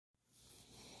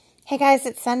Hey guys,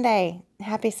 it's Sunday.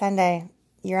 Happy Sunday.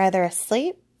 You're either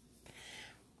asleep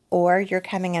or you're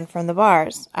coming in from the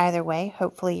bars. Either way,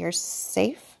 hopefully you're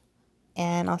safe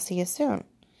and I'll see you soon.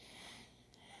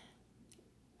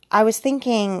 I was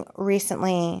thinking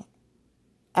recently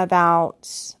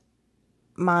about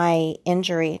my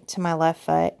injury to my left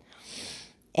foot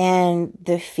and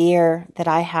the fear that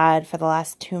I had for the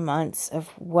last 2 months of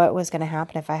what was going to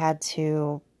happen if I had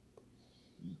to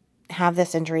have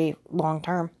this injury long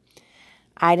term.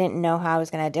 I didn't know how I was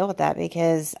going to deal with that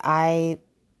because I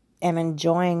am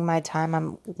enjoying my time.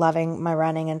 I'm loving my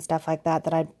running and stuff like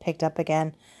that I picked up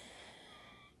again.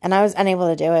 And I was unable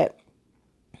to do it.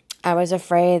 I was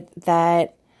afraid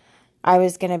that I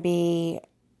was going to be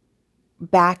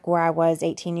back where I was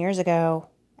 18 years ago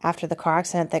after the car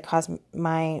accident that caused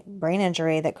my brain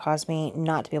injury that caused me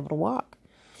not to be able to walk.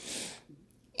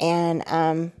 And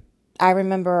I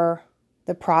remember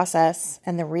the process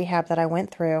and the rehab that I went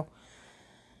through,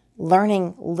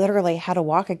 learning literally how to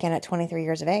walk again at 23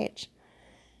 years of age.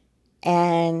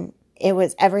 And it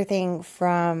was everything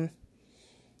from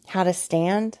how to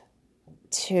stand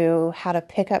to how to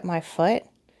pick up my foot,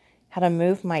 how to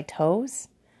move my toes,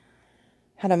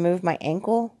 how to move my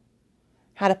ankle,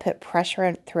 how to put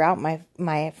pressure throughout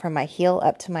my from my heel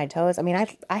up to my toes. I mean,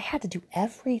 I had to do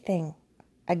everything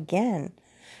again.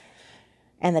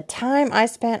 And the time I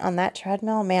spent on that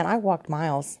treadmill, man, I walked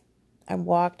miles.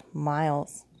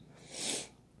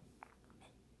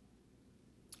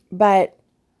 But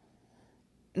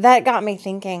that got me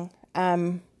thinking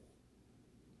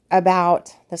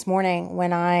about this morning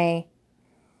when I,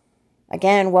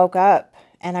 again, woke up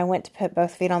and I went to put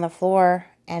both feet on the floor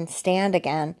and stand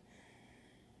again.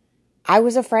 I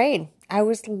was afraid. I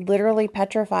was literally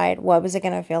petrified. What was it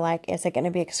going to feel like? Is it going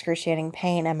to be excruciating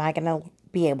pain? Am I going to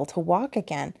be able to walk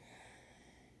again?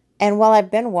 And while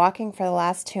I've been walking for the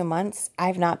last 2 months,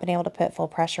 I've not been able to put full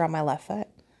pressure on my left foot.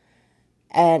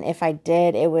 And if I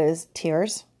did, it was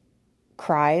tears,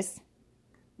 cries,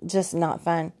 just not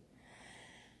fun.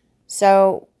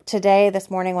 So today,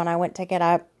 this morning, when I went to get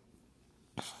up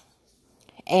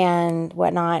and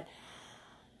whatnot,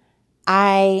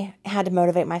 I had to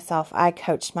motivate myself. I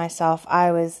coached myself.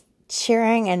 I was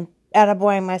cheering and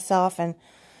attaboying myself and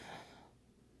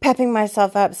pepping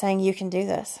myself up, saying, you can do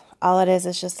this. All it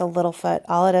is just a little foot.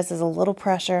 All it is a little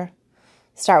pressure.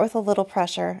 Start with a little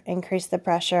pressure, increase the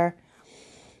pressure,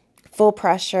 full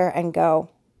pressure, and go.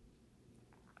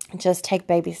 Just take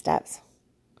baby steps.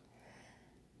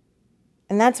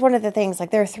 And that's one of the things, like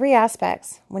there are 3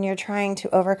 aspects when you're trying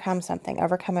to overcome something,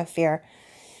 overcome a fear.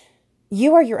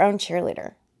 You are your own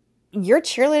cheerleader. Your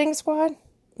cheerleading squad,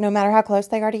 no matter how close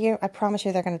they are to you, I promise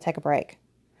you they're going to take a break.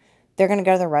 They're going to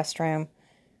go to the restroom.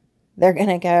 They're going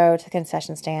to go to the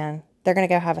concession stand. They're going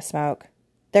to go have a smoke.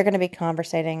 They're going to be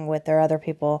conversating with their other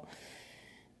people.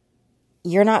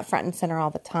 You're not front and center all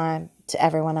the time to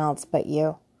everyone else but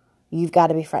you. You've got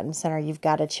to be front and center. You've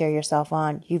got to cheer yourself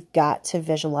on. You've got to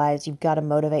visualize. You've got to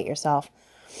motivate yourself.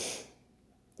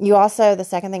 The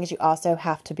second thing is you also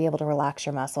have to be able to relax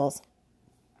your muscles.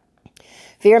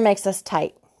 Fear makes us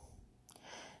tight.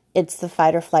 It's the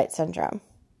fight or flight syndrome.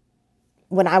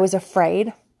 When I was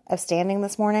afraid of standing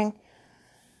this morning,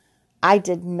 I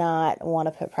did not want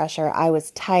to put pressure. I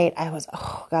was tight.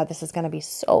 Oh God, this is going to be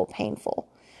so painful.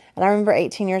 And I remember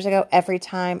 18 years ago, every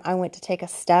time I went to take a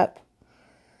step,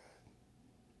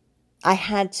 I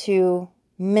had to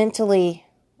mentally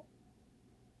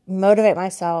motivate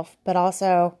myself, but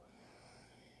also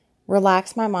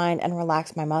relax my mind and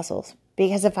relax my muscles.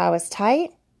 Because if I was tight,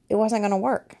 it wasn't going to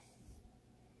work.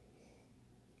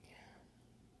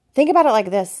 Think about it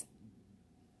like this.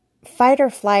 Fight or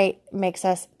flight makes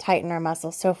us tighten our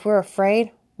muscles. So if we're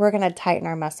afraid, we're going to tighten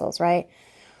our muscles, right?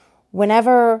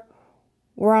 Whenever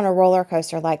we're on a roller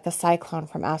coaster like the Cyclone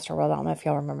from Astroworld, I don't know if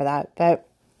y'all remember that, but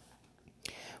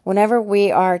whenever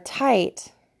we are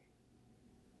tight,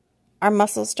 our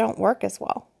muscles don't work as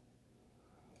well.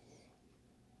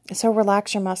 So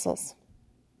relax your muscles.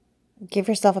 Give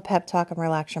yourself a pep talk and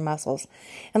relax your muscles.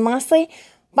 And lastly,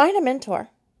 find a mentor.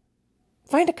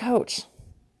 Find a coach.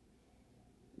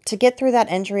 To get through that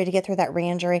injury, to get through that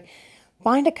re-injury,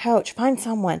 find a coach. Find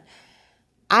someone.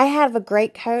 I have a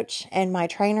great coach and my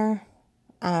trainer,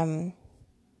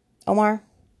 Omar.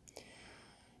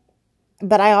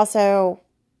 But I also,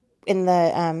 in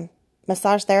the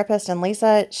massage therapist, and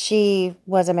Lisa, she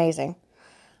was amazing.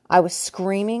 I was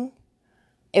screaming.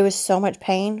 It was so much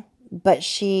pain, but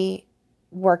she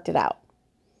worked it out.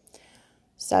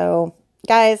 So,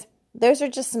 guys, those are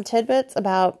just some tidbits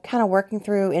about kind of working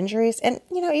through injuries and,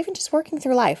 even just working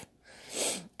through life.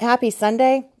 Happy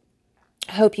Sunday.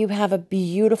 Hope you have a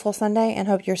beautiful Sunday and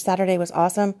hope your Saturday was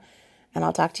awesome. and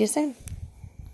I'll talk to you soon.